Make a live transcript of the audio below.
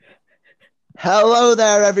Hello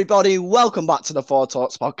there, everybody. Welcome back to the Four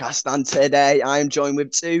Talks podcast. And today I am joined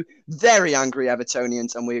with two very angry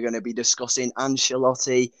Evertonians, and we're going to be discussing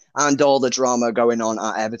Ancelotti and all the drama going on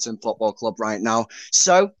at Everton Football Club right now.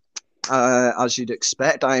 So, as you'd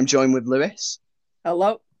expect, I am joined with Lewis.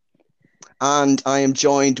 Hello. And I am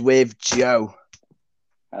joined with Joe.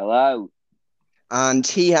 Hello. And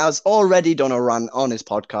he has already done a rant on his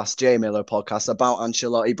podcast, Jay Miller podcast, about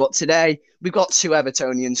Ancelotti. But today we've got two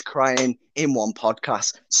Evertonians crying in one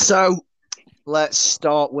podcast. So let's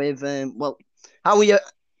start with how are you?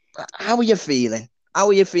 How are you feeling? How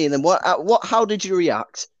are you feeling? How did you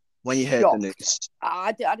react when you heard Shocked. the news?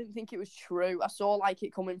 I didn't think it was true. I saw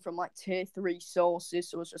it coming from tier 3 sources,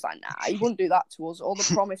 so I was just like, nah, he wouldn't do that to us. All the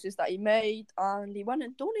promises that he made, and he went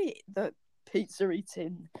and done it. The pizza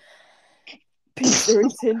eating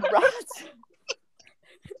rat.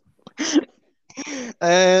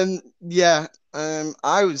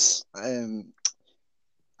 I was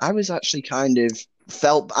actually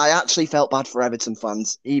I actually felt bad for Everton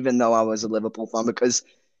fans, even though I was a Liverpool fan, because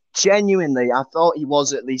genuinely I thought he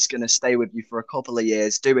was at least going to stay with you for a couple of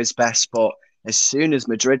years, do his best, but as soon as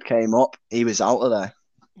Madrid came up, he was out of there.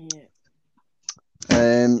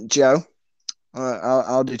 Yeah. Joe,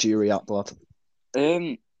 how did you react, lad?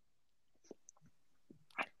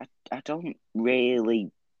 I don't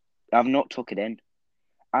really. I've not took it in.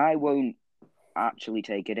 I won't actually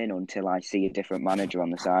take it in until I see a different manager on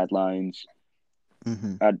the sidelines.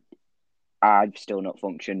 Mm-hmm. I've still not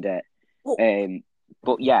functioned it.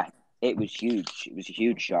 But yeah, it was huge. It was a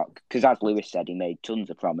huge shock because, as Lewis said, he made tons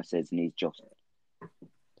of promises and he's just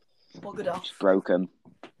broken.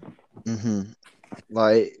 Mm-hmm.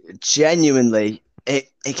 Genuinely, it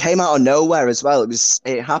came out of nowhere as well.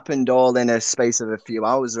 It happened all in a space of a few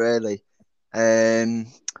hours, really.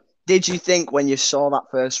 Did you think when you saw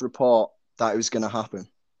that first report that it was going to happen?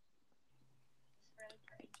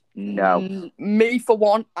 No. Me for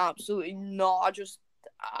one, absolutely not. I just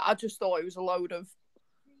thought it was a load of,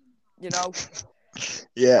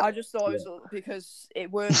 Yeah. I just thought it was because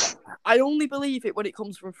it weren't. I only believe it when it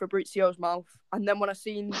comes from Fabrizio's mouth, and then when I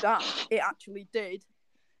seen that it actually did,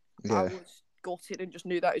 I was gutted and just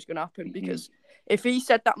knew that it was going to happen. Because if he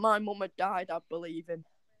said that my mum had died, I'd believe him.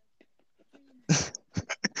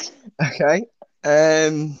 Okay.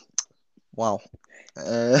 Wow.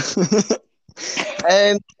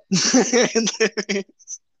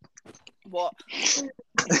 What?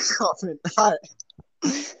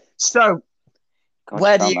 So, God,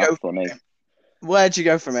 where do you go? Funny. Where do you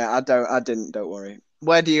go from here? Don't worry.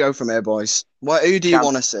 Where do you go from here, boys? Who do you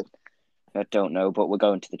want to see? I don't know, but we're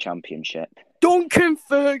going to the Championship. Duncan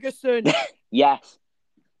Ferguson. Yes.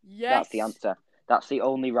 Yes. That's the answer. That's the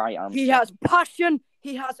only right answer. He has passion.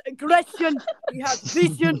 He has aggression. He has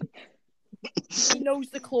vision. He knows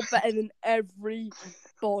the club better than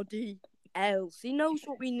everybody else. He knows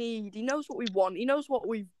what we need. He knows what we want. He knows what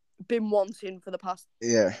we've been wanting for the past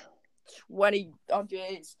 20 odd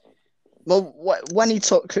years. Well, when he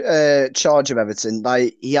took charge of Everton,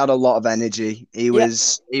 he had a lot of energy. He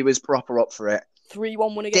was proper up for it.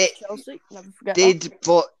 3-1 win against Chelsea. Never forget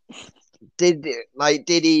that.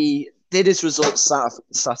 Did his results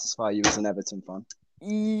satisfy you as an Everton fan?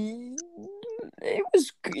 It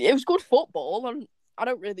was good football, and I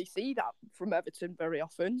don't really see that from Everton very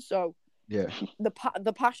often. So yeah,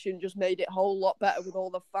 the passion just made it a whole lot better with all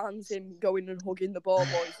the fans, him going and hugging the ball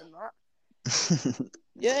boys and that.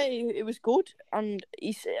 Yeah, it was good, and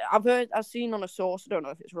I've seen on a source, I don't know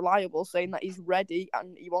if it's reliable, saying that he's ready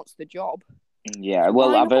and he wants the job. Yeah,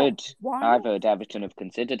 well, I've heard Everton have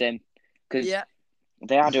considered him because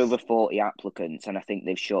they had over 40 applicants, and I think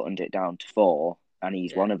they've shortened it down to 4, and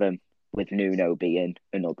he's one of them, with Nuno being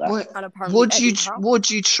another. Would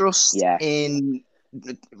you trust in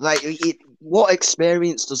what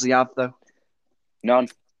experience does he have though? None.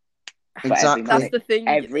 Exactly. That's the thing.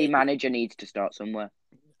 Every manager needs to start somewhere.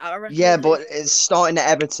 Yeah, but it's starting at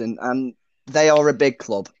Everton, and they are a big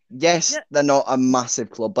club. Yes, they're not a massive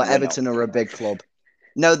club, but Everton are a big club.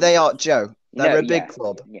 No, they are, Joe. They're a big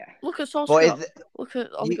club. Yeah. Look at Solskjaer. Look at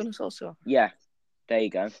Ole Gunnar Solskjaer. Yeah, there you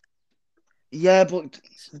go. Yeah, but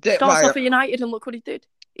starts off at United and look what he did.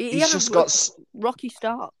 He had just got rocky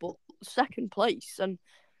start, but second place and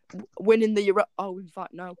winning the Euro. Oh, in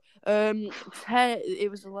fact, no.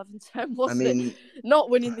 It was 11-10, wasn't it? Not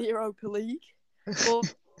winning the Europa League,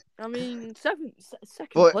 but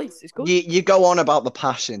second place is good. You go on about the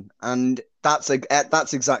passion, and that's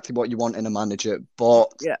exactly what you want in a manager.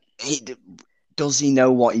 But does he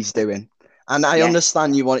know what he's doing? And I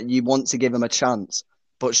understand you want to give him a chance,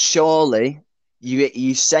 but surely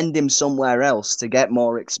you send him somewhere else to get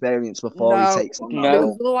more experience before he takes on that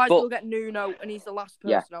role. Otherwise we'll get Nuno, and he's the last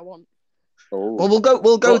person I want. Oh. Well,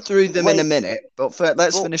 we'll go through them in a minute, but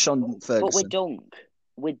let's finish on Ferguson. But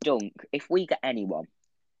with Dunk, if we get anyone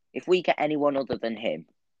other than him,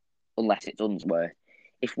 unless it's Unsworth,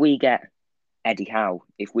 if we get Eddie Howe,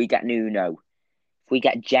 if we get Nuno, if we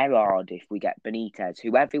get Gerrard, if we get Benitez,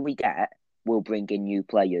 whoever we get, we'll bring in new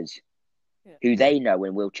players who they know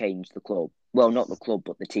and will change the club. Well, not the club,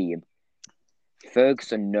 but the team.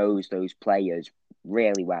 Ferguson knows those players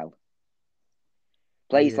really well.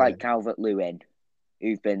 Players like Calvert-Lewin,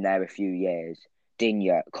 who've been there a few years,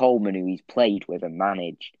 Digne, Coleman, who he's played with and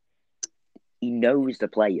managed. He knows the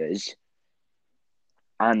players,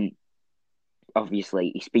 and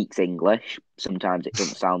obviously he speaks English. Sometimes it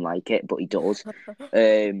doesn't sound like it, but he does.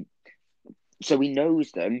 So he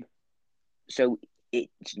knows them. So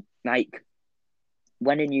it's like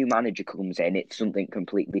when a new manager comes in, it's something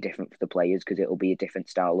completely different for the players because it'll be a different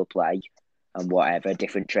style of play and whatever,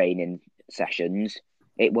 different training sessions.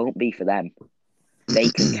 It won't be for them. They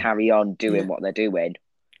can carry on doing what they're doing,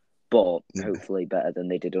 but hopefully better than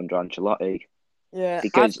they did under Ancelotti. Yeah,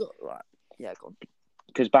 because go on.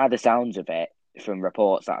 Because by the sounds of it, from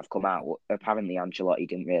reports that have come out, apparently Ancelotti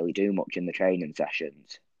didn't really do much in the training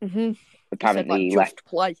sessions. Mm-hmm. Apparently he left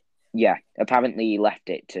play. Yeah, apparently he left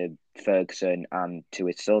it to Ferguson and to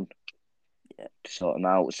his son to sort them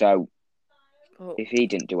out. So if he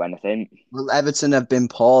didn't do anything, well, Everton have been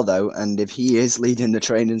poor though, and if he is leading the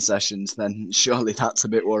training sessions, then surely that's a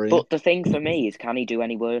bit worrying. But the thing for me is, can he do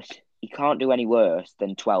any worse? He can't do any worse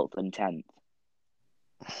than 12th and 10th.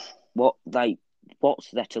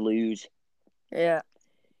 What's there to lose? Yeah.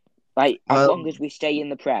 As long as we stay in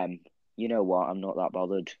the Prem, you know what? I'm not that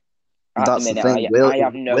bothered. That's the thing. I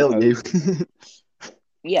have no hope.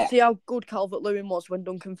 Yeah. See how good Calvert-Lewin was when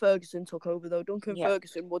Duncan Ferguson took over, though. Duncan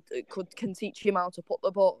Ferguson can teach him how to put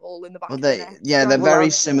the ball in the back of the net. Yeah, they're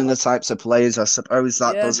very similar types of players. I suppose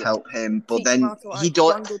that does help him. But then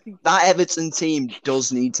that Everton team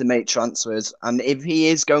does need to make transfers. And if he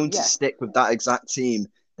is going to stick with that exact team,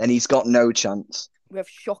 then he's got no chance. We have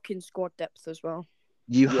shocking squad depth as well.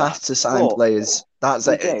 You have to sign players. That's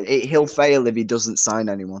it. He'll fail if he doesn't sign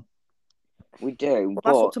anyone. We do. Well,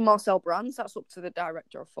 that's up to Marcel Brands. That's up to the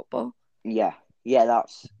director of football. Yeah,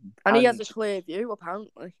 that's. And he has a clear view,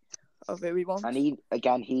 apparently, of who he wants. And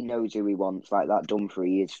he knows who he wants. Like that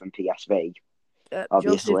Dumfries is from PSV.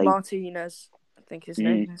 Obviously, Joseph Martinez, I think his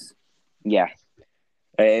name is. Yeah,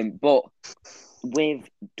 but with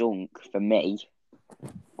Dunk for me,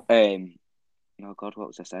 oh God, what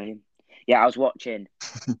was I saying? Yeah, I was watching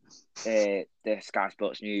the Sky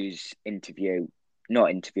Sports News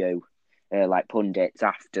pundits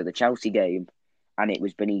after the Chelsea game, and it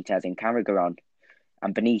was Benitez and Carragher on.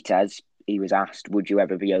 And Benitez, he was asked, would you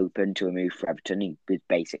ever be open to a move for Everton? He was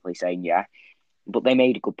basically saying yeah. But they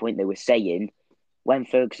made a good point. They were saying, when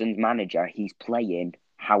Ferguson's manager, he's playing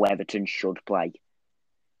how Everton should play.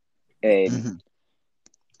 Playing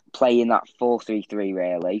that 4-3-3,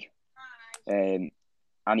 really.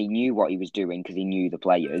 And he knew what he was doing because he knew the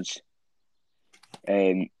players.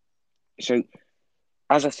 So,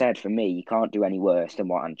 as I said, for me, you can't do any worse than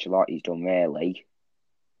what Ancelotti's done, really.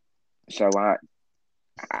 So,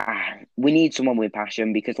 we need someone with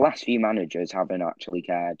passion because the last few managers haven't actually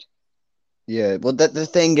cared. Yeah, well, the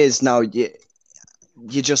thing is now, you're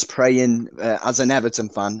just praying, as an Everton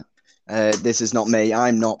fan, this is not me,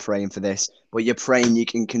 I'm not praying for this, but you're praying you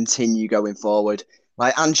can continue going forward.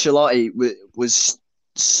 Like, Ancelotti was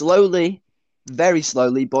slowly, very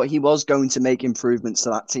slowly, but he was going to make improvements to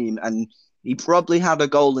that team, and he probably had a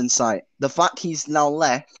goal in sight. The fact he's now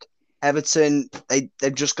left, Everton,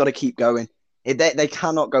 they've just got to keep going. They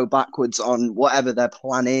cannot go backwards on whatever their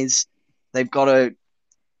plan is. They've got to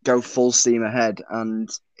go full steam ahead, and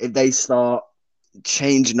if they start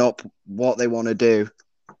changing up what they want to do,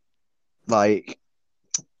 like,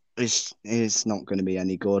 it's not going to be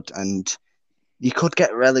any good, and you could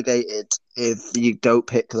get relegated if you don't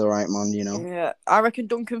pick the right man, you know. Yeah, I reckon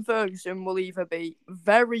Duncan Ferguson will either be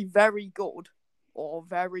very, very good or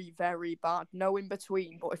very, very bad. No in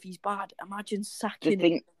between. But if he's bad, imagine sacking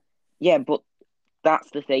him. Yeah, but that's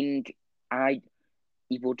the thing.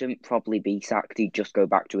 He wouldn't probably be sacked. He'd just go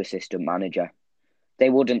back to assistant manager. They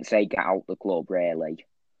wouldn't say get out the club, really.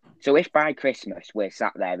 So if by Christmas we're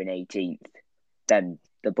sat there in 18th, then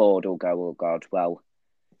the board will go, oh God, well,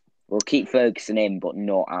 we'll keep Ferguson in, but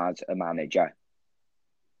not as a manager.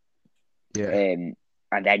 Yeah. And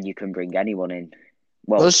then you can bring anyone in.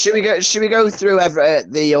 Well, should we go through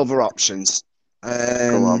the other options?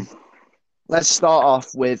 Go on. Let's start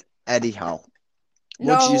off with Eddie Howe.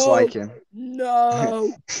 Would you like him?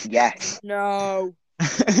 No. Yes. No.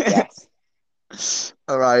 Yes.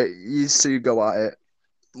 All right, you two go at it.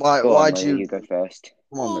 Why do you go first?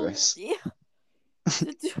 Come on, Lewis. Yeah.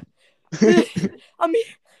 I mean,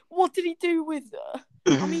 what did he do with her?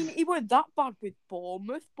 I mean, he weren't that bad with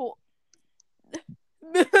Bournemouth, but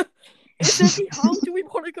how do we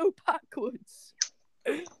want to go backwards?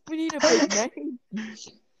 We need a big name.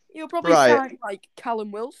 He'll probably sign like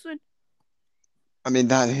Callum Wilson. I mean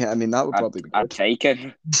that would probably be good. I'd take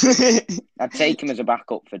him. I'd take him as a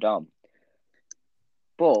backup for Dom.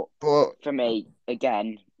 But for me,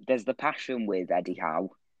 again, there's the passion with Eddie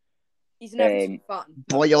Howe. He's an Everton fan.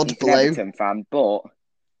 Boiled blue. He's an Everton fan, but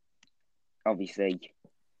obviously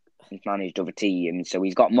he's managed other teams, so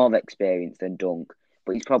he's got more experience than Dunk,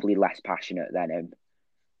 but he's probably less passionate than him.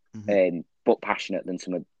 Mm-hmm. But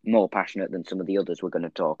more passionate than some of the others we're going to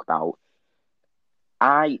talk about.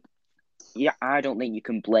 I don't think you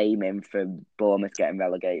can blame him for Bournemouth getting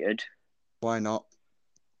relegated. Why not?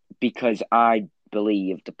 Because I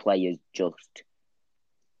believe the players just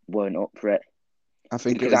weren't up for it. I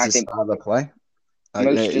think it was the style of the play. He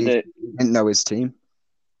didn't know his team.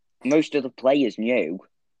 Most of the players knew,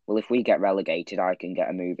 well, if we get relegated, I can get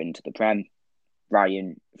a move into the Prem.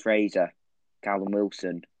 Ryan Fraser, Callum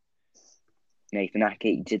Wilson, Nathan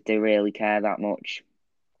Ake, did they really care that much?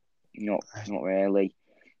 Not really.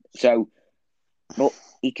 So, but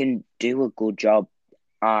he can do a good job,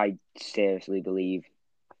 I seriously believe.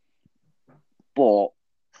 But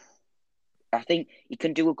I think he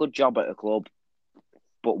can do a good job at a club,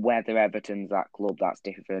 but whether Everton's that club, that's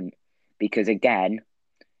different. Because again,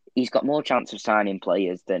 he's got more chance of signing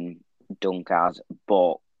players than Dunk has,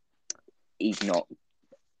 but he's not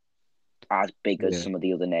as big as some of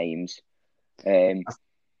the other names.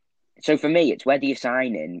 So for me, it's whether you're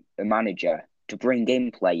signing a manager to bring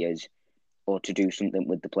in players or to do something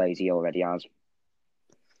with the players he already has.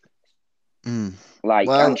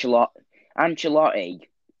 Ancelotti,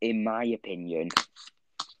 in my opinion,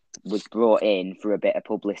 was brought in for a bit of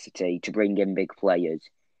publicity to bring in big players.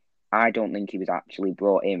 I don't think he was actually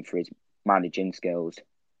brought in for his managing skills.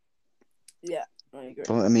 Yeah, I agree.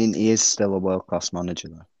 But I mean, he is still a world-class manager,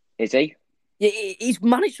 though. Is he? Yeah, he's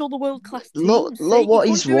managed all the world-class teams. Look what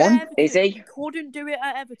he's won. Is he? He couldn't do it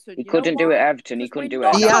at Everton. He couldn't do it at Everton. He couldn't do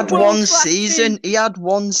it. He had one season. He had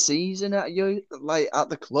one season at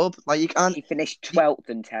the club. Like you can't. He finished 12th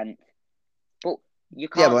and 10th. But you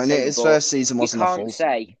can't. Yeah, but his first season wasn't a full.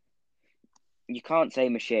 You can't say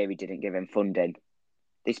Moshiri didn't give him funding.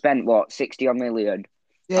 They spent 60 odd million.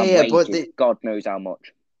 Yeah, but God knows how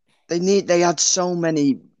much. They had so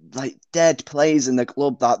many dead players in the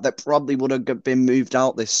club that probably would have been moved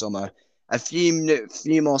out this summer. A few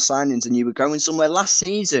more signings and you were going somewhere. Last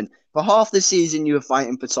season, for half the season, you were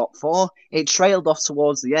fighting for top 4. It trailed off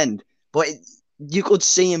towards the end, but you could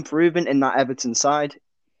see improvement in that Everton side.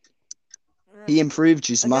 He improved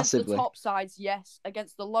just massively. Against the top sides, yes.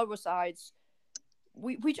 Against the lower sides,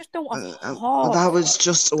 we just don't have heart. That was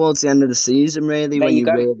just towards the end of the season, really, when you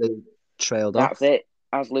really trailed off. That's it.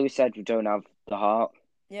 As Lewis said, we don't have the heart.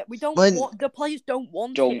 Yeah, we don't want the players don't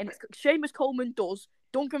want it, and Seamus Coleman does.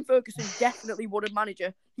 Duncan Ferguson definitely would a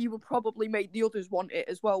manager. He would probably make the others want it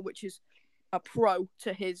as well, which is a pro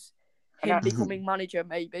to him becoming manager,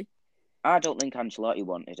 maybe. I don't think Ancelotti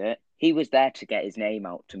wanted it. He was there to get his name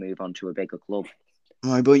out to move on to a bigger club.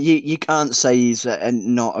 Right, but you can't say he's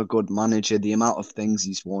not a good manager. The amount of things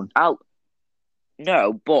he's won.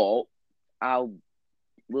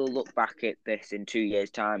 We'll look back at this in 2 years'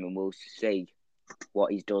 time and we'll see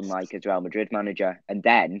what he's done as Real Madrid manager, and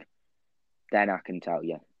then I can tell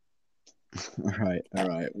you. All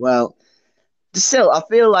right. Well, still, I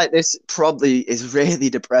feel like this probably is really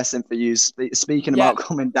depressing for you. Speaking about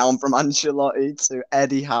coming down from Ancelotti to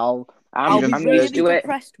Eddie Howe. I'm really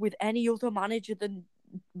depressed with any other manager than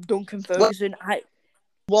Duncan Ferguson.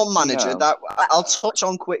 One manager that I'll touch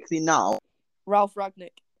on quickly now. Ralph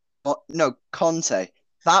Rangnick. No, Conte.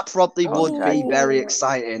 That probably would be very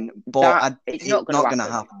exciting, but it's not going to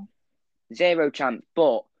happen. Zero chance.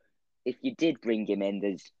 But if you did bring him in,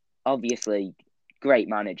 there's obviously great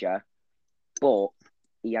manager, but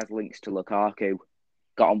he has links to Lukaku.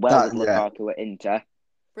 Got on well with Lukaku at Inter.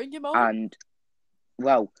 Bring him on. And,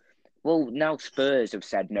 well, now Spurs have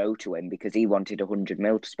said no to him because he wanted 100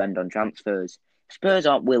 mil to spend on transfers. Spurs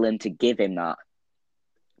aren't willing to give him that.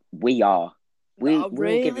 We are. We'll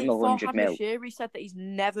give him 100 mil. He said that he's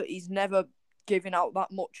never given out that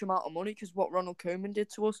much amount of money because what Ronald Koeman did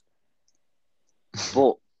to us.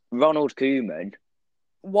 But Ronald Koeman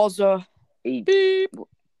was a beep.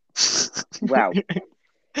 Well,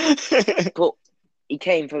 but He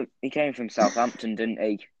came from Southampton, didn't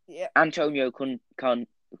he? Yeah. Antonio Conte.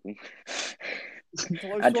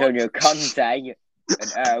 Antonio Conte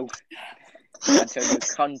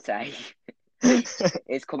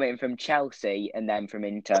is coming from Chelsea and then from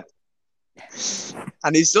Inter.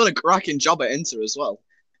 And he's done a cracking job at Inter as well.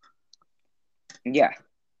 Yeah.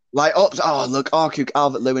 Look,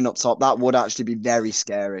 Calvert-Lewin up top. That would actually be very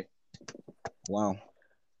scary. Wow.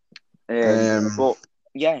 But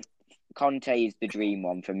yeah, Conte is the dream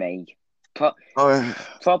one for me.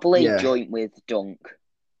 Probably joint with Dunk.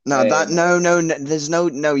 No, there's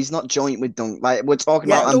no. He's not joint with Dunk. Like we're talking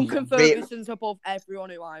about. Duncan Ferguson's above everyone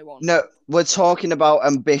who I want. No, we're talking about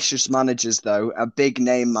ambitious managers though. A big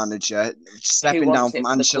name manager stepping down from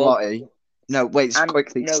Ancelotti. No, wait,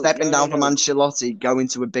 quickly. Stepping down from Ancelotti, going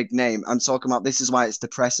to a big name. I'm talking about. This is why it's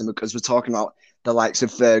depressing because we're talking about the likes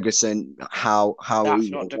of Ferguson, how that's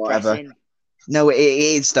not whatever. Depressing. No, it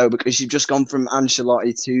is though because you've just gone from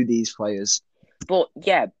Ancelotti to these players. But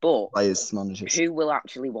players, managers. Who will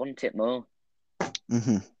actually want it more?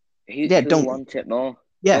 Mm-hmm. Who will want it more?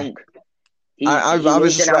 Yeah. Dunk. I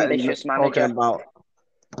was just an ambitious manager. About.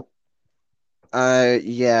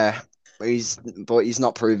 Yeah, but he's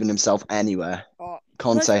not proven himself anywhere.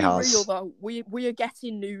 Conte has. Real, though. We are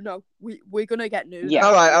getting Nuno. We're gonna get Nuno. Yeah.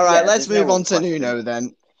 All right. Let's move on to Nuno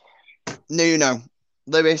then. Nuno,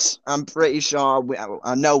 Lewis. I'm pretty sure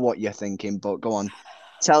I know what you're thinking, but go on.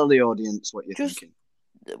 Tell the audience what you're thinking.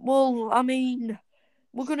 Well, I mean,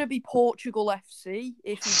 we're going to be Portugal FC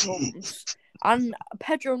if he comes. And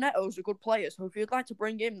Pedro Neto's a good player, so if you'd like to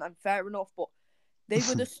bring him, then fair enough. But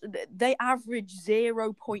they average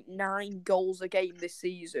 0.9 goals a game this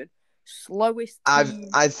season. Slowest team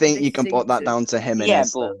I think you can put that down to Jimenez. Yeah,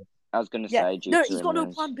 but I was going to say... No, he's got no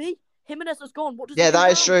plan B. Jimenez has gone. What does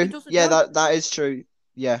that is true. Yeah, that is true.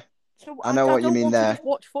 Yeah. So I know what you mean there. I don't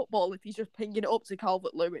want to watch football if he's just pinging it up to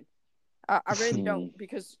Calvert-Lewin. I really don't,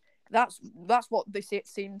 because that's what they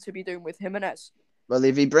seem to be doing with Jimenez. Well,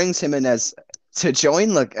 if he brings Jimenez to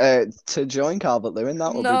join Calvert-Lewin,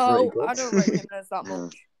 that would be pretty good. No, I don't rate Jimenez that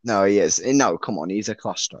much. No, he is. No, come on, he's a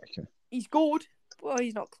class striker. He's good, but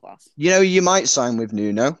he's not class. You might sign with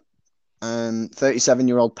Nuno.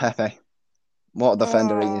 37-year-old Pepe. What a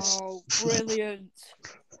defender he is. Oh, brilliant.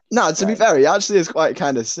 No, to be fair, he actually is quite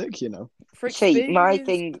kind of sick, See, my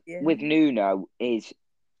thing with Nuno is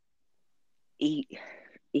he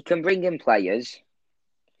can bring in players,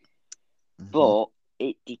 but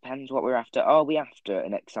it depends what we're after. Are we after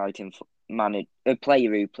an exciting a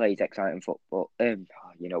player who plays exciting football? You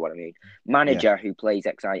know what I mean. Manager who plays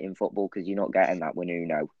exciting football, because you're not getting that with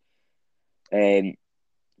Nuno.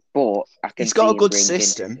 But he's got a good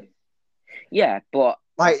system. Yeah, but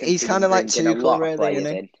he's kind of like Tuchel, really,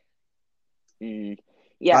 isn't he?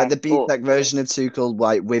 Yeah, like the BTEC version of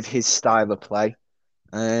Tuchel, with his style of play.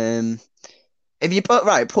 If you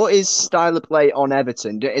put his style of play on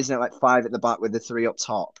Everton, isn't it like 5 at the back with the 3 up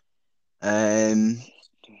top?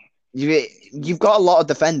 You've got a lot of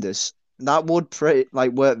defenders that would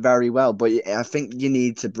work very well, but I think you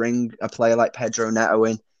need to bring a player like Pedro Neto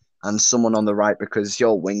in and someone on the right because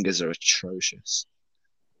your wingers are atrocious.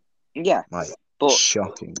 Yeah, but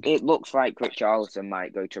shocking. It looks like Richarlison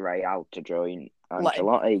might go to Real to join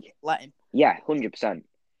Ancelotti. Let him. Yeah, 100%.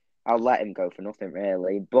 I'll let him go for nothing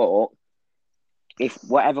really. But if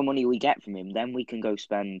whatever money we get from him, then we can go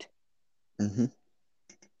spend. Mm-hmm.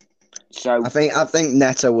 So I think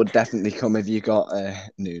Neto would definitely come if you got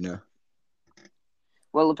Nuno.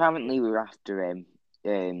 Well, apparently we're after him,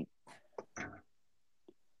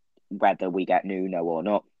 whether we get Nuno or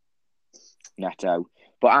not. Neto.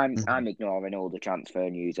 But I'm ignoring all the transfer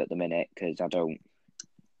news at the minute because you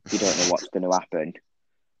don't know what's going to happen.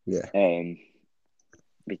 Yeah.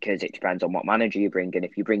 Because it depends on what manager you bring in.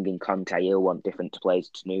 If you bring in Conte, he'll want different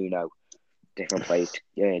players to Nuno, different players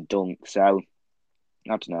to Dunk. So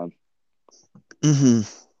I don't know.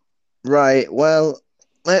 Right. Well,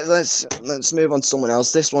 let's move on to someone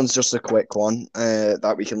else. This one's just a quick one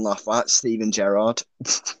that we can laugh at. Steven Gerrard.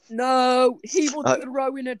 No, he would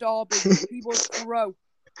throw in a derby. He would throw.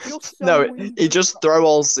 He just throw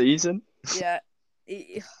all season. Yeah.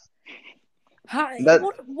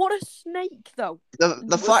 What a snake, though.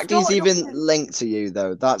 The fact he's even linked to you,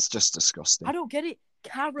 though, that's just disgusting. I don't get it.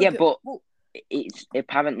 Carragher. Yeah, but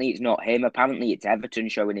apparently it's not him. Apparently it's Everton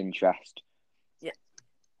showing interest. Yeah.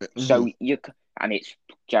 So and it's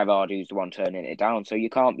Gerrard who's the one turning it down. So you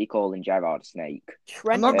can't be calling Gerrard a snake.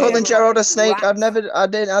 I'm not calling Gerrard a snake. I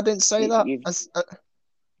didn't say that.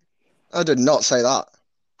 I did not say that.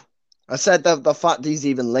 I said that the fact he's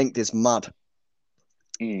even linked is mad.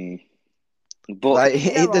 But like,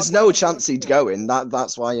 there's no chance he'd go in.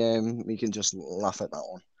 That's why we can just laugh at that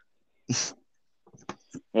one.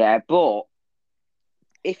 Yeah, but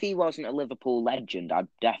if he wasn't a Liverpool legend, I'd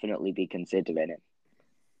definitely be considering him.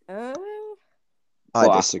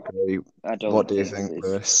 I disagree. What do you think,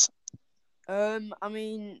 Lewis? I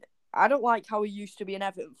mean, I don't like how he used to be an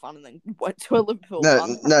Everton fan and then went to a Liverpool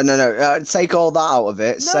fan. No. Take all that out of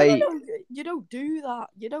it. No, you don't do that.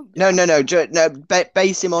 You don't. No.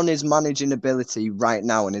 Base him on his managing ability right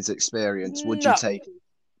now and his experience. Would you take?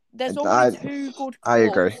 There's only two good clubs. I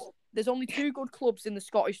agree. There's only two good clubs in the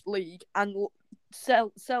Scottish League, and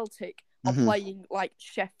Celtic are playing like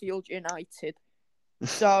Sheffield United.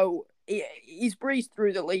 So he's breezed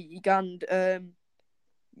through the league, and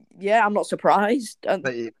yeah, I'm not surprised. I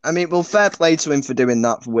mean, well, fair play to him for doing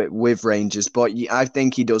that with Rangers, but I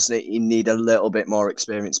think he need a little bit more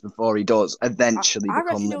experience before he does eventually become. I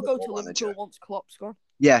reckon he'll go to Liverpool once Klopp's gone.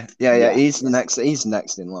 Yeah. He's next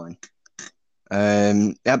in line.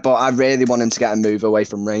 But I really want him to get a move away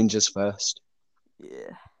from Rangers first.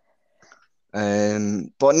 Yeah.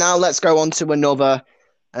 But now let's go on to another,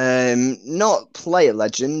 not player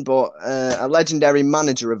legend, but a legendary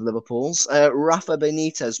manager of Liverpool's, Rafa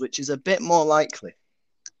Benitez, which is a bit more likely.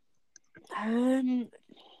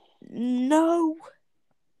 No. No.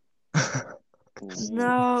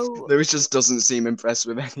 Lewis just doesn't seem impressed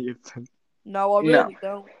with any of them. No, I really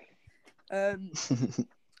don't.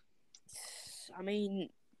 I mean,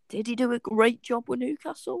 did he do a great job with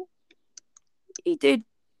Newcastle? He did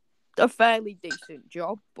a fairly decent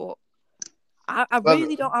job, but I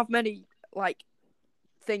really don't have many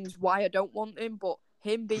things why I don't want him. But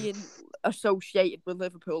him being associated with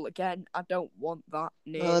Liverpool again, I don't want that.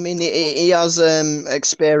 Well, I mean, he has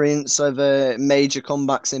experience of major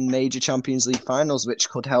comebacks in major Champions League finals, which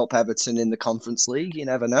could help Everton in the Conference League. You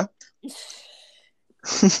never know.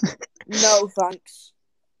 No, thanks.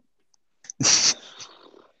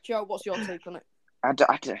 Joe, what's your take on it?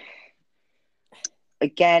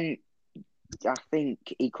 Again, I think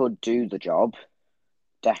he could do the job,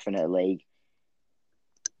 definitely.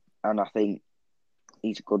 And I think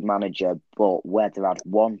he's a good manager, but whether I'd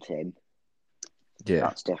want him,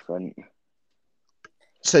 that's different.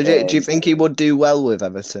 So do you think he would do well with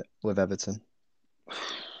Everton?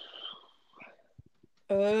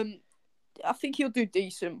 I think he'll do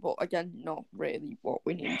decent, but again, not really what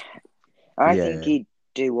we need. I think he'd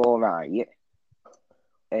do all right.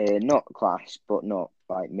 Not class, but not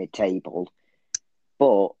mid-table.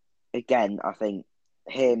 But again, I think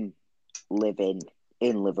him living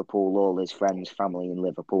in Liverpool, all his friends, family in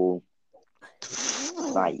Liverpool,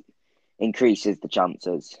 increases the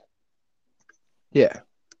chances. Yeah.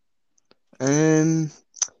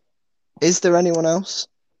 Is there anyone else?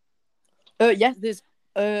 Yeah, there's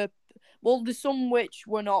there's some which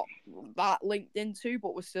we're not that linked into,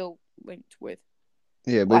 but we're still linked with.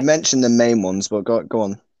 Yeah, we mentioned the main ones, but go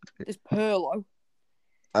on. There's Pirlo.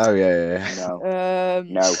 Oh yeah. No.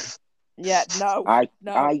 No. Yeah, no.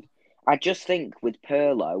 I just think with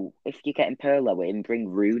Pirlo, if you're getting Pirlo in, bring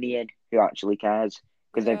Rooney in, who actually cares,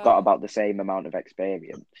 because they've got about the same amount of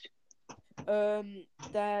experience.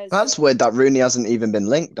 That's weird that Rooney hasn't even been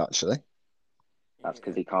linked, actually. That's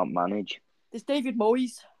because he can't manage. There's David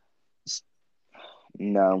Moyes.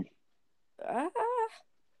 No.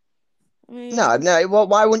 No. Well,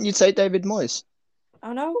 why wouldn't you take David Moyes?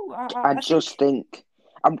 I know. I just think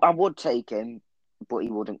I would take him, but he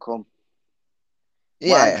wouldn't come.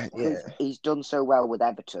 Yeah. He's done so well with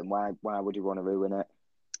Everton. Why would he want to ruin it?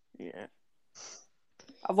 Yeah.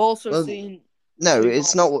 I've also seen. No,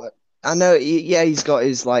 it's not. I know. He's got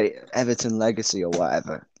his Everton legacy or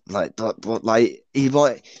whatever. But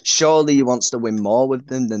surely he wants to win more with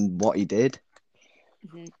them than what he did.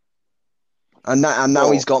 Mm-hmm. And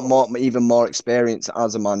now he's got even more experience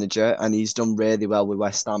as a manager, and he's done really well with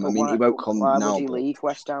West Ham. He won't come now. Why would he leave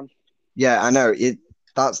West Ham? Yeah, I know.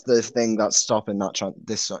 That's the thing that's stopping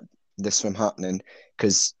this from happening,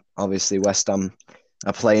 because obviously West Ham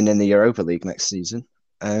are playing in the Europa League next season.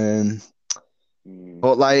 But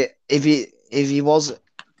if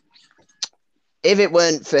it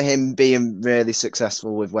weren't for him being really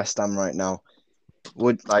successful with West Ham right now,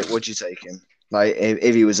 would you take him?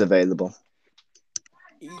 If he was available?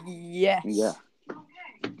 Yes. Yeah.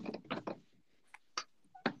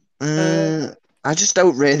 I just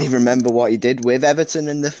don't really remember what he did with Everton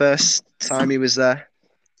in the first time he was there.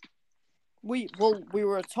 We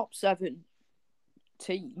were a top 7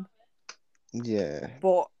 team. Yeah.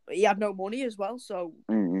 But he had no money as well, so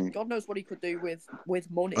God knows what he could do with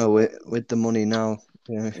money. Oh, with the money now.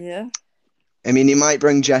 Yeah. I mean, he might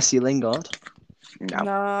bring Jesse Lingard. No,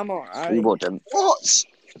 I'm alright. he wouldn't. What?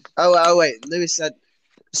 Oh, wait. Lewis said.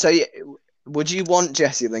 So, would you want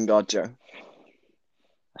Jesse Lingard, Joe?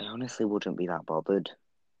 I honestly wouldn't be that bothered.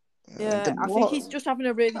 Yeah, I think he's just having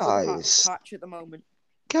a really good patch at the moment.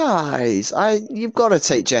 Guys, you've got to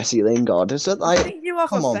take Jesse Lingard. Is it like? I think you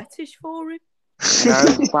have a fetish for him. No,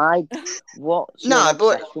 why? What's your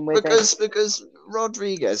obsession with because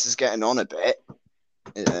Rodriguez is getting on a bit.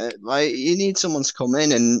 Like you need someone to come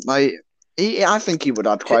in and I think he would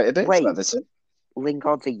add quite a bit to Everton.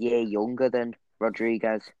 Lingard's a year younger than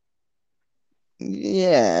Rodriguez.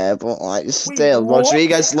 Yeah, but like still,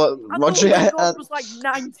 Rodriguez was like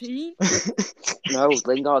 19. No,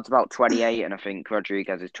 Lingard's about 28, and I think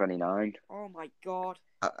Rodriguez is 29. Oh my god!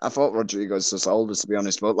 I thought Rodriguez was older, to be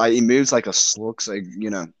honest, but like he moves like a slug, so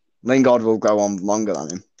Lingard will go on longer than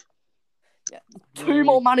him. Yeah, two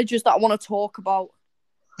more managers that I want to talk about.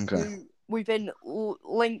 Okay. Who we've been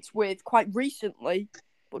linked with quite recently,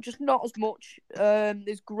 but just not as much.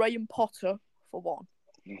 There's Graham Potter for one.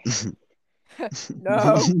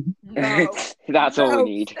 No. That's all we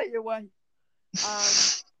need. Stay away.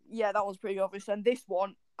 Yeah, that one's pretty obvious. And this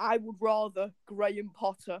one, I would rather Graham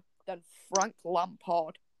Potter than Frank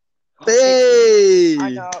Lampard. Hey! I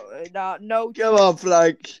know. No. Come on,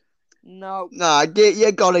 Frank. No. Nah,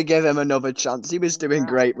 you gotta give him another chance. He was doing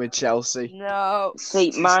great with Chelsea. No.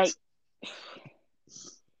 See,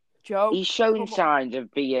 Joe, he's shown signs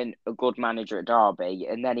of being a good manager at Derby,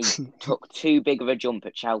 and then he took too big of a jump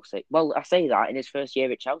at Chelsea. Well, I say that in his first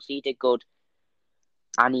year at Chelsea, he did good,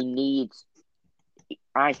 and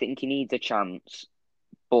I think he needs a chance,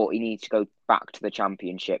 but he needs to go back to the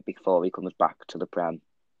Championship before he comes back to the Prem.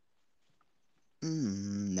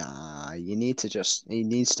 Nah, he needs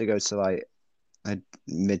to go to like a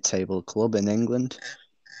mid-table club in England.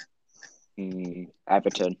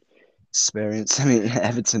 Everton. Experience. I mean,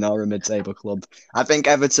 Everton are a mid-table club. I think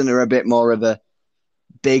Everton are a bit more of a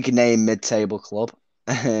big-name mid-table club.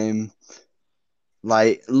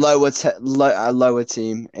 Like a lower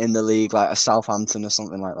team in the league, like a Southampton or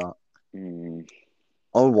something like that.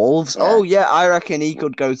 Oh, Wolves. Yeah. Oh, yeah, I reckon he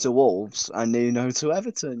could go to Wolves and to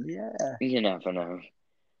Everton. Yeah. You never know.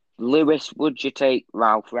 Lewis, would you take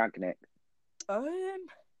Ralf Rangnick?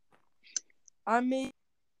 I mean...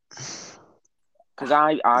 Because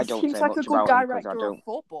I don't say much about him because I don't...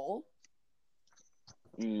 football.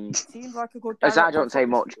 Seems like a good director. As I don't say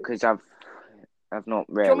much because I've not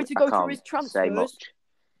really... Do you want me to go through his transfers?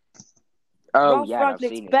 Oh, Ralf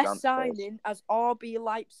Rangnick's best signing as RB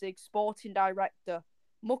Leipzig sporting director.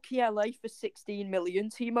 Mukiele for 16 million,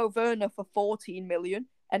 Timo Werner for 14 million,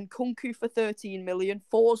 and Nkunku for 13 million,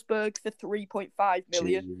 Forsberg for 3.5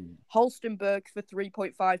 million, Halstenberg for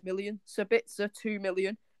 3.5 million, Sabitzer 2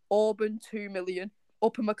 million, Orban 2 million,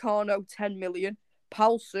 Upamecano 10 million,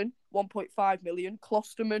 Paulson 1.5 million,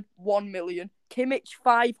 Klosterman 1 million, Kimmich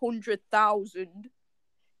 500,000,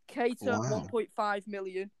 Keita 1.5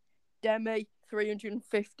 million, Deme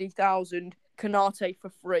 350,000, Konate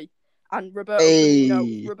for free, and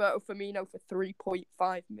Roberto Firmino for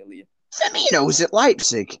 3.5 million. Firmino was at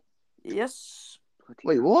Leipzig? Yes.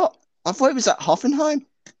 Wait, what? I thought it was at Hoffenheim.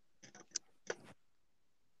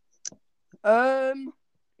 Yeah,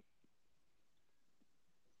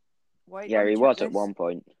 he was at one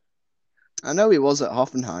point. I know he was at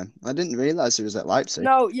Hoffenheim. I didn't realise he was at Leipzig.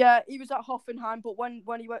 No, yeah, he was at Hoffenheim, but when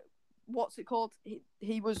he went, what's it called?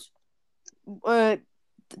 He was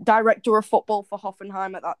director of football for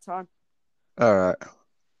Hoffenheim at that time. All right.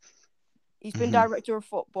 He's been director of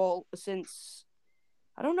football since,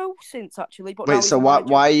 I don't know since actually. But wait, so why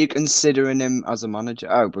are you considering him as a manager?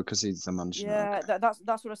 Oh, because he's a manager. Yeah, that's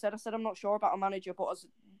what I said. I said I'm not sure about a manager, but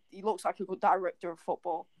he looks like a good director of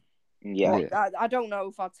football. Yeah. I don't know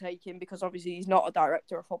if I'd take him because obviously he's not a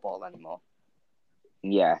director of football anymore.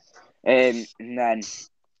 Yeah. And then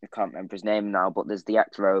I can't remember his name now, but there's the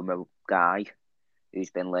ex-Roma guy who's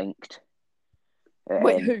been linked.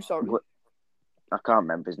 Wait, who? Sorry. I can't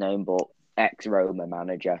remember his name, but ex-Roma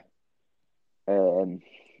manager.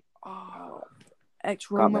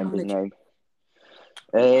 Ex-Roma manager.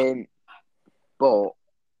 His name. But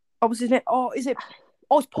what's his name? Is it?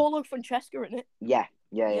 It's Paulo Francesca, isn't it? Yeah.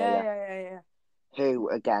 Yeah. Who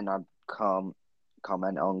again? I can't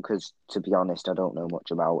comment on because, to be honest, I don't know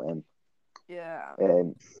much about him. Yeah.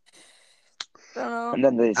 Don't know. And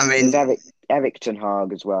then there's Erik ten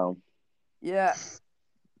Hag as well. Yeah.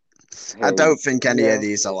 I don't think any of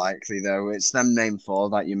these are likely, though. It's them main four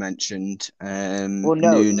that you mentioned. Well,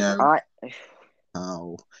 no. Nuno,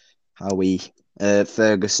 Howie,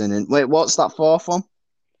 Ferguson, and wait, what's that fourth one?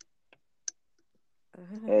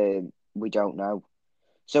 We don't know.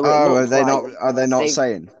 So are they not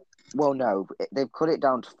saying? Well, no, they've cut it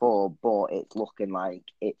down to 4, but it's looking like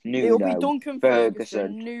it's Nuno, it'll be Duncan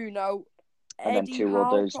Ferguson, Nuno, and Eddie then 2 Howe,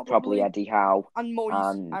 others, probably Eddie Howe and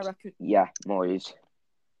Moyes. I reckon. Yeah, Moyes.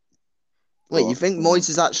 Wait, you think Moyes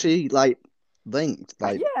is actually like linked?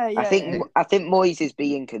 Like, yeah. I think Moyes is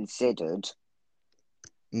being considered.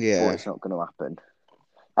 Yeah, but it's not going to happen.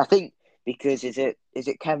 I think because is it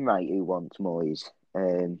Ken Wright who wants Moyes?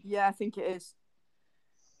 Yeah, I think it is.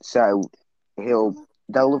 So they'll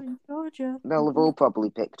have all probably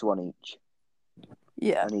picked one each.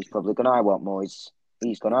 Yeah, and he's probably gone. I want Moyes.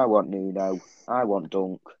 He's gone. I want Nuno. I want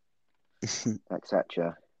Dunk,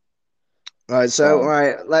 etc. Right, so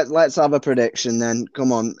let's have a prediction then.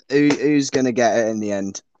 Come on, who's gonna get it in the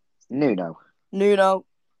end? Nuno,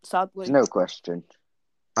 sadly, no question.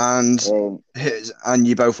 And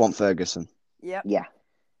you both want Ferguson. Yeah.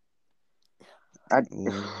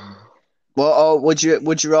 Well, would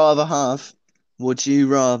you rather have? Would you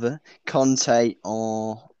rather Conte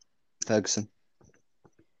or Ferguson?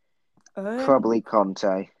 Probably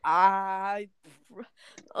Conte.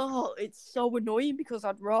 It's so annoying because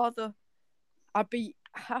I'd be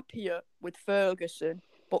happier with Ferguson,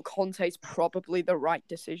 but Conte's probably the right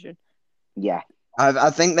decision. Yeah. I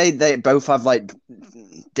think they both have like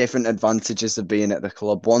different advantages of being at the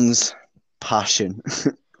club. One's passion.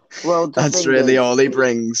 Well, that's really all he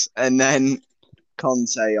brings. And then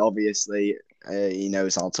Conte, obviously, he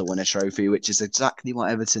knows how to win a trophy, which is exactly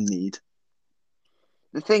what Everton need.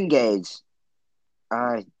 The thing is,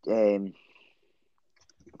 God, I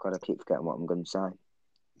keep forgetting what I'm going to say.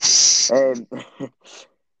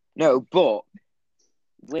 No, but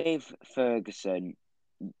with Ferguson,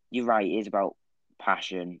 you're right, it is about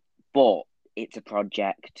passion, but it's a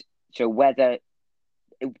project. So we're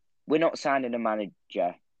not signing a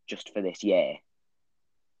manager just for this year.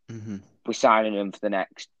 Mm-hmm. We're signing them for the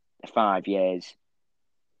next 5 years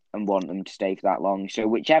and want them to stay for that long. So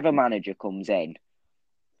whichever manager comes in,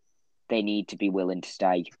 they need to be willing to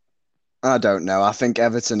stay. I don't know. I think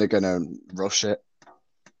Everton are going to rush it.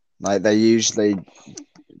 Like, they usually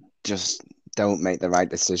just don't make the right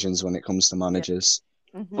decisions when it comes to managers.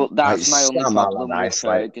 Yeah. Mm-hmm. But that's my only problem with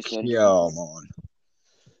Ferguson. Come on.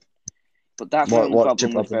 But that's my only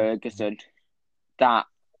problem with Ferguson. That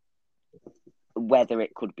whether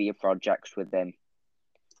it could be a project with him.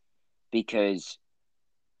 Because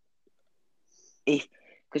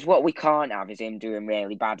what we can't have is him doing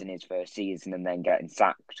really bad in his first season and then getting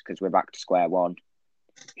sacked because we're back to square one.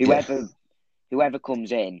 Whoever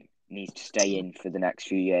comes in needs to stay in for the next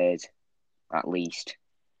few years, at least.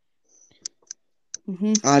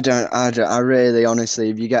 Mm-hmm. I really, honestly,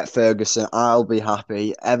 if you get Ferguson, I'll be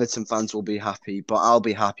happy. Everton fans will be happy, but I'll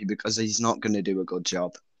be happy because he's not going to do a good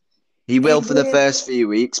job. He will for the first few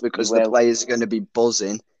weeks because the players are going to be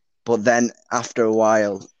buzzing, but then after a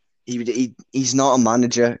while, he's not a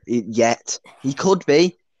manager yet. He could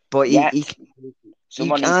be, but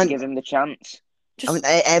someone needs to give him the chance.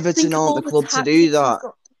 Everton aren't the club to do that.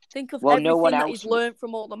 Think of everything that he's learned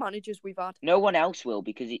from all the managers we've had. No one else will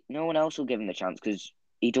because no one else will give him the chance because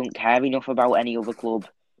he don't care enough about any other club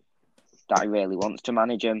that he really wants to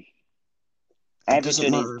manage him.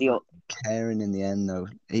 Everton is the caring in the end though.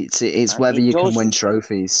 It's whether you can win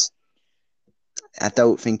trophies. I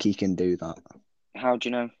don't think he can do that. How do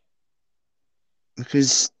you know?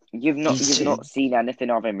 Because you've not seen anything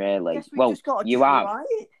of him really. Well, you have.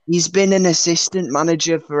 He's been an assistant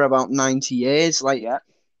manager for about 90 years.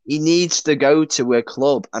 He needs to go to a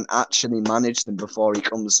club and actually manage them before he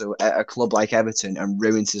comes to a club like Everton and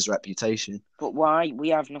ruins his reputation. But why? We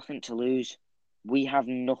have nothing to lose. Well,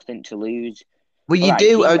 you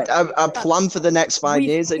do a plan for the next 5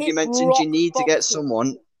 years. As you mentioned, you need to get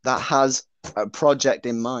someone that has a project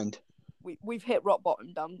in mind. We've hit rock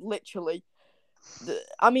bottom, Dan. Literally.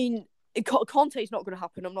 I mean, Conte's not going to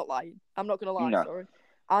happen. I'm not lying. I'm not going to lie. No. Sorry.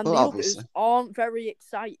 And the others aren't very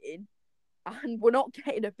exciting. And we're not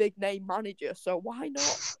getting a big name manager, so why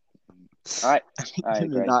not? I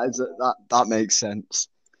agree. That makes sense.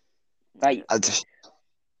 The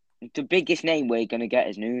biggest name we're going to get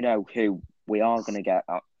is Nuno, who we are going to get.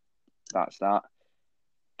 That's that.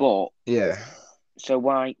 But yeah. So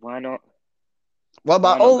why not? Well,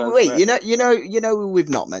 but wait, you know who we've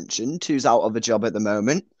not mentioned, who's out of a job at the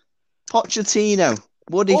moment? Pochettino.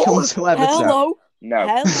 Would he come to Everton? Hello.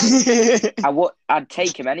 No. I'd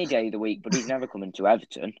take him any day of the week, but he's never coming to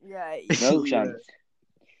Everton. Yeah. No chance.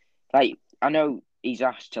 I know he's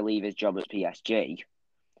asked to leave his job at PSG,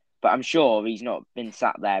 but I'm sure he's not been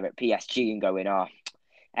sat there at PSG and going,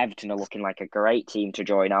 Everton are looking like a great team to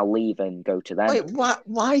join. I'll leave and go to them. Wait,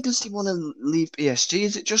 why does he want to leave PSG?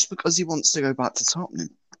 Is it just because he wants to go back to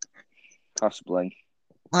Tottenham? Possibly.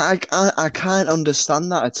 I can't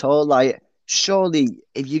understand that at all. Like, surely,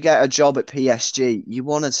 if you get a job at PSG, you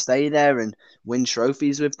want to stay there and win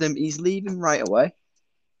trophies with them. He's leaving right away.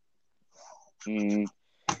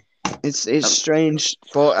 It's strange,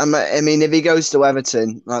 but I mean, if he goes to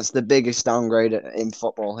Everton, that's the biggest downgrade in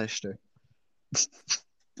football history.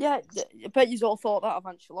 Yeah, I bet you all thought that of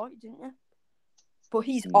Ancelotti, didn't you? But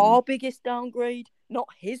he's our biggest downgrade, not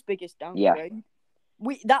his biggest downgrade.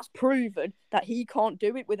 Yeah. That's proven that he can't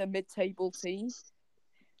do it with a mid-table team.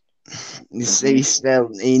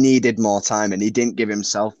 He needed more time, and he didn't give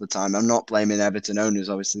himself the time. I'm not blaming Everton owners.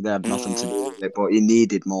 Obviously, they had nothing to do with it, but he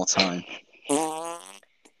needed more time.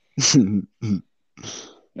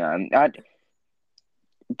 No,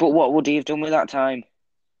 but what would he have done with that time?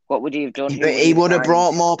 What would he have done? He would have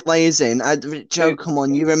brought more players in. Joe, come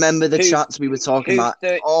on, you remember the chats we were talking about?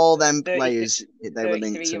 All them players, they were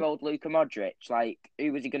linked to. 33-year-old Luka Modric, like,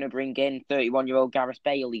 who was he going to bring in? 31-year-old Gareth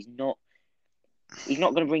Bale. He's not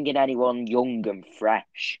going to bring in anyone young and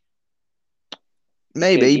fresh.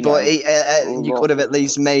 Maybe, but you could have at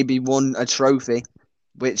least maybe won a trophy,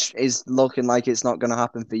 which is looking like it's not going to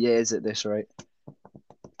happen for years at this rate.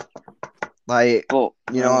 Like, you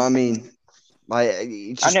know what I mean? Like,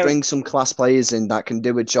 just bring some class players in that can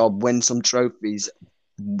do a job, win some trophies,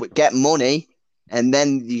 get money, and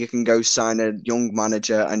then you can go sign a young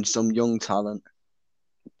manager and some young talent.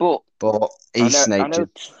 But he's snaked. I know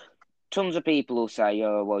tons of people will say,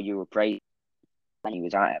 "Oh, well, you were praised when he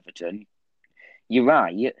was at Everton." You're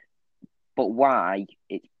right, but why?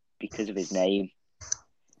 It's because of his name.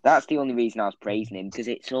 That's the only reason I was praising him, because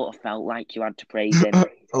it sort of felt like you had to praise him.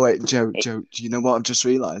 Oh wait, Joe, do you know what I've just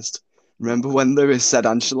realised? Remember when Lewis said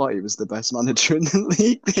Ancelotti was the best manager in the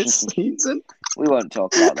league this season? We won't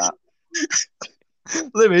talk about that.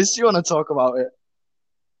 Lewis, do you want to talk about it?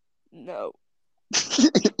 No.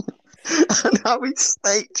 And how he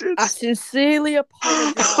snaked it. I sincerely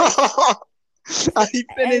apologise. And he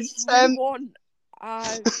finished 10th.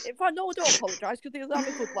 In fact, no, I don't apologise, because they'll have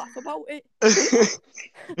a good laugh about it.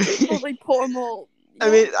 But they put them all. I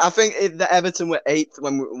mean, I think the Everton were 8th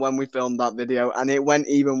when we filmed that video, and it went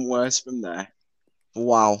even worse from there.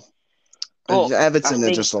 Wow. Everton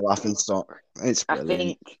are just a laughing stock. It's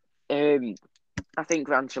brilliant. I think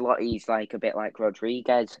Ancelotti's like a bit like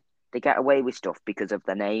Rodriguez. They get away with stuff because of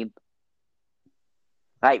the name.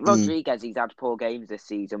 Like Rodriguez, he's had poor games this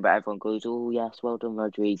season, but everyone goes, "Oh yes, well done,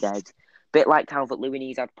 Rodriguez." Bit like Calvert-Lewin,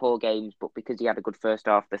 he's had poor games, but because he had a good first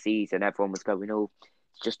half of the season, everyone was going, "Oh,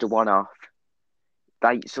 it's just a one-off."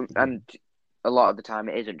 And a lot of the time,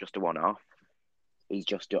 it isn't just a one-off. He's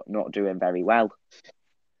just not doing very well.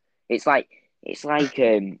 It's like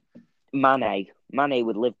Mane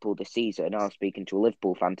with Liverpool this season. I was speaking to a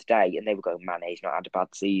Liverpool fan today, and they were going, "Mane's not had a bad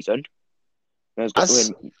season." And I was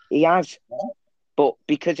going, he has, but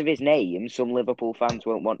because of his name, some Liverpool fans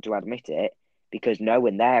won't want to admit it, because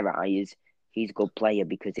in their eyes, he's a good player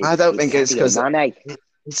because I don't think it's because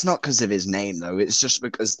it's not because of his name, though. It's just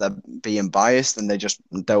because they're being biased and they just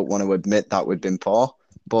don't want to admit that we've been poor.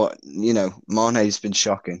 But, Mane's been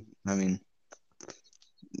shocking. I mean,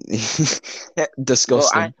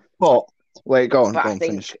 disgusting. Wait, go on. I think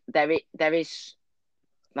finish. There is,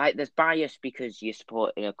 like, there's bias because you're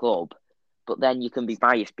supporting a club, but then you can be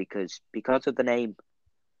biased because of the name.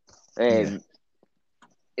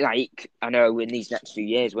 Like, I know in these next few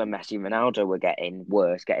years when Messi and Ronaldo were getting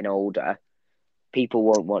worse, getting older, people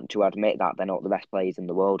won't want to admit that they're not the best players in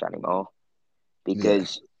the world anymore,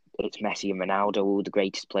 because it's Messi and Ronaldo, all the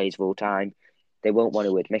greatest players of all time. They won't want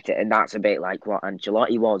to admit it, and that's a bit like what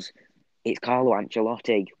Ancelotti was. It's Carlo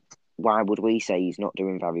Ancelotti. Why would we say he's not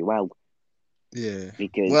doing very well? Yeah.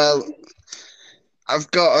 Because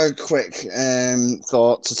I've got a quick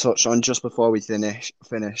thought to touch on just before we finish.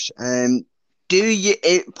 Do you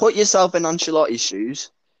put yourself in Ancelotti's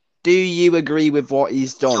shoes? Do you agree with what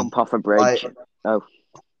he's done? Jump off a bridge. No,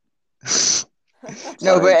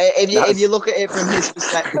 but if you look at it from his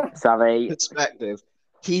perspective,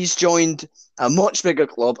 he's joined a much bigger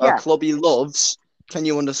club, a club he loves. Can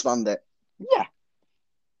you understand it? Yeah.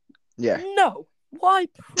 Yeah. No. Why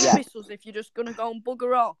promise us if you're just going to go and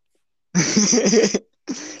bugger off?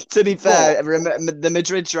 To be fair, the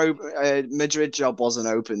Madrid job wasn't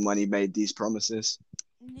open when he made these promises.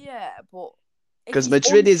 Yeah, but because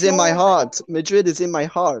Madrid is in my heart. Madrid is in my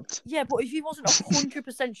heart. Yeah, but if he wasn't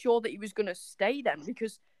 100% sure that he was going to stay, then,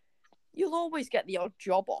 because you'll always get the odd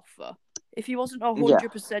job offer. If he wasn't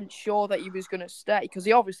 100% sure that he was going to stay, because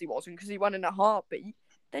he obviously wasn't, because he went in a heartbeat,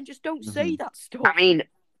 then just don't say that stuff. I mean,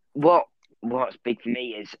 what's big for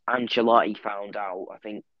me is Ancelotti found out. I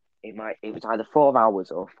think it was either 4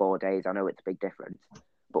 hours or 4 days. I know it's a big difference.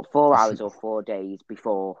 But 4 hours or 4 days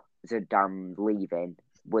before Zidane leaving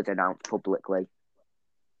was announced publicly.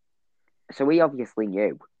 So he obviously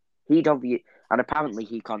knew. And apparently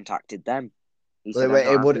he contacted them. He said,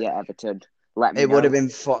 "I'm not happy at Everton. Let me know." It would have been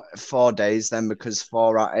 4 days then, because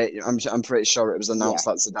I'm pretty sure it was announced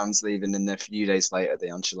that Zidane's leaving, and a few days later the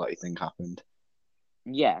Ancelotti thing happened.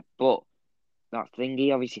 Yeah, but that thing,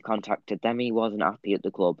 he obviously contacted them. He wasn't happy at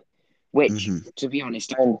the club, which, to be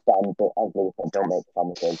honest, I understand. But as I said, don't make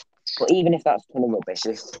promises. But even if that's ton of rubbish,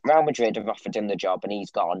 if Real Madrid have offered him the job and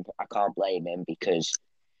he's gone, I can't blame him, because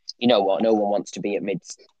you know what? No one wants to be at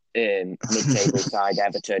mid-table side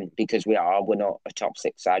Everton, because we're not a top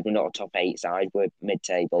 6 side, we're not a top 8 side, we're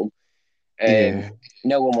mid-table.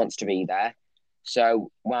 No one wants to be there. So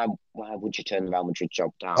why would you turn the Real Madrid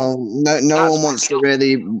job down? Oh, no one wants to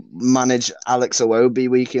really manage Alex Iwobi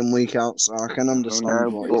week in, week out, so I can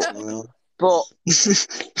understand what he's going on. But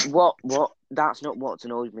what? That's not what's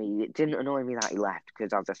annoyed me. It didn't annoy me that he left,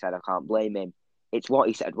 because, as I said, I can't blame him. It's what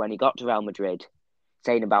he said when he got to Real Madrid,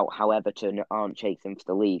 saying about how Everton aren't chasing for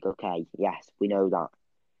the league. Okay, yes, we know that.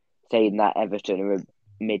 Saying that Everton are a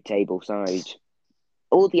mid-table side.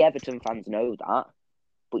 All the Everton fans know that,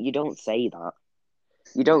 but you don't say that.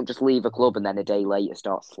 You don't just leave a club and then a day later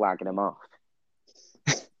start slagging them off.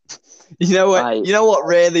 You know what? You know what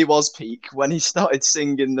really was peak? When he started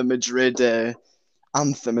singing the Madrid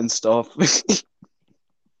anthem and stuff.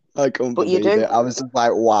 I couldn't believe it. I was just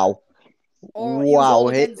like, wow. Or he was all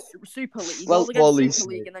against Super League. Super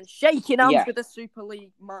League, and then shaking hands with the Super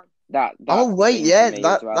League man.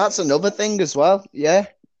 That's another thing as well. Yeah.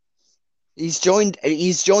 He's joined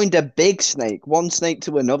a big snake. One snake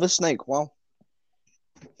to another snake. Wow.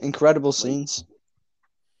 Incredible scenes.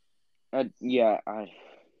 Because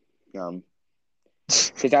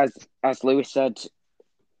as Lewis said,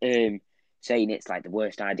 saying it's like the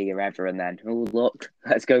worst idea ever, and then, oh look,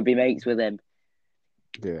 let's go be mates with him.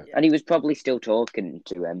 Yeah. And he was probably still talking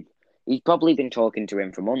to him. He's probably been talking to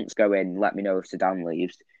him for months, going, "Let me know if Zidane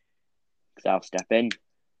leaves, because I'll step in."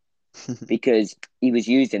 Because he was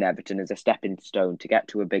using Everton as a stepping stone to get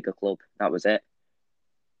to a bigger club. That was it.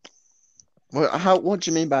 Well, what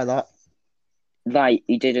do you mean by that? Like,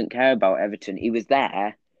 he didn't care about Everton. He was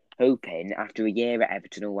there hoping after a year at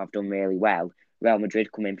Everton, oh, I've done really well. Real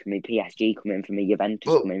Madrid come in for me, PSG come in for me,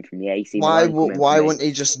 Juventus come in for me, AC Milan come in for me. Why wouldn't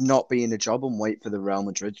he just not be in a job and wait for the Real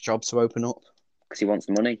Madrid job to open up? Because he wants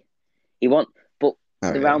the money.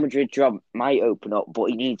 The Real Madrid job might open up, but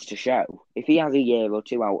he needs to show. If he has a year or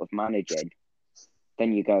two out of managing,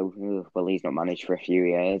 then you go, well, he's not managed for a few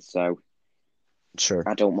years, so sure.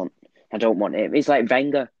 I don't want him. It's like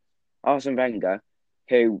Wenger, Arsene Wenger,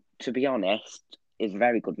 who, to be honest, is a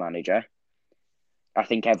very good manager. I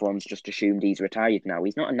think everyone's just assumed he's retired now.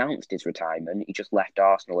 He's not announced his retirement. He just left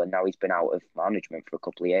Arsenal, and now he's been out of management for a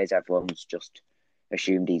couple of years. Everyone's just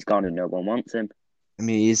assumed he's gone and no one wants him. I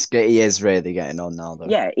mean, he is really getting on now, though.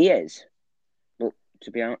 Yeah, he is. But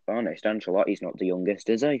to be honest, Ancelotti's not the youngest,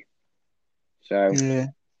 is he? So yeah.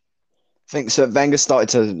 I think so. Wenger started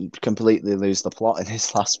to completely lose the plot in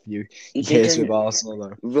his last few years with Arsenal,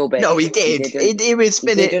 though. Rubbish. No, he did. He was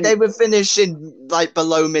finished. They were finishing like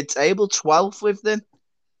below mid-table, 12th with them.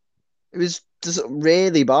 It was just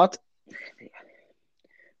really bad.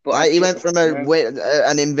 But he went from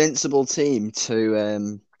an invincible team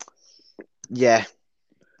to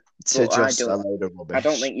just a load of rubbish. I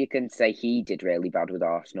don't think you can say he did really bad with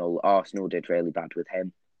Arsenal. Arsenal did really bad with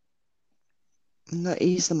him. No,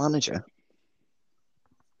 he's the manager.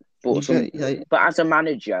 But as a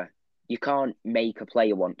manager, you can't make a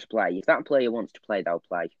player want to play. If that player wants to play, they'll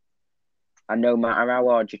play. And no matter how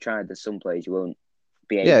hard you try, there's some players you won't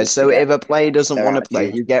be able to. Yeah, so if a player doesn't want to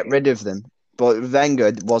play, you get rid of them. But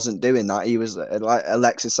Wenger wasn't doing that. He was like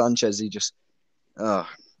Alexis Sanchez. He just, no.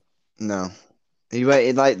 He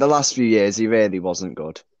waited like the last few years. He really wasn't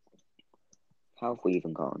good. How have we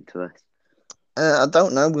even got onto this? I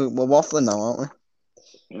don't know. We're waffling now, aren't we?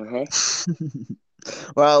 Mm-hmm.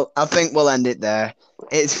 Well, I think we'll end it there.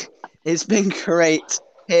 It's been great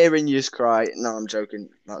hearing you cry. No, I'm joking.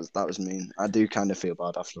 That was mean. I do kind of feel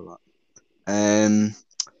bad after that.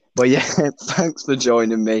 But yeah, thanks for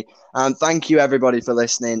joining me, and thank you everybody for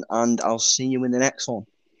listening. And I'll see you in the next one.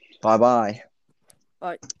 Bye-bye.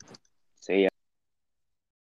 Bye. See ya.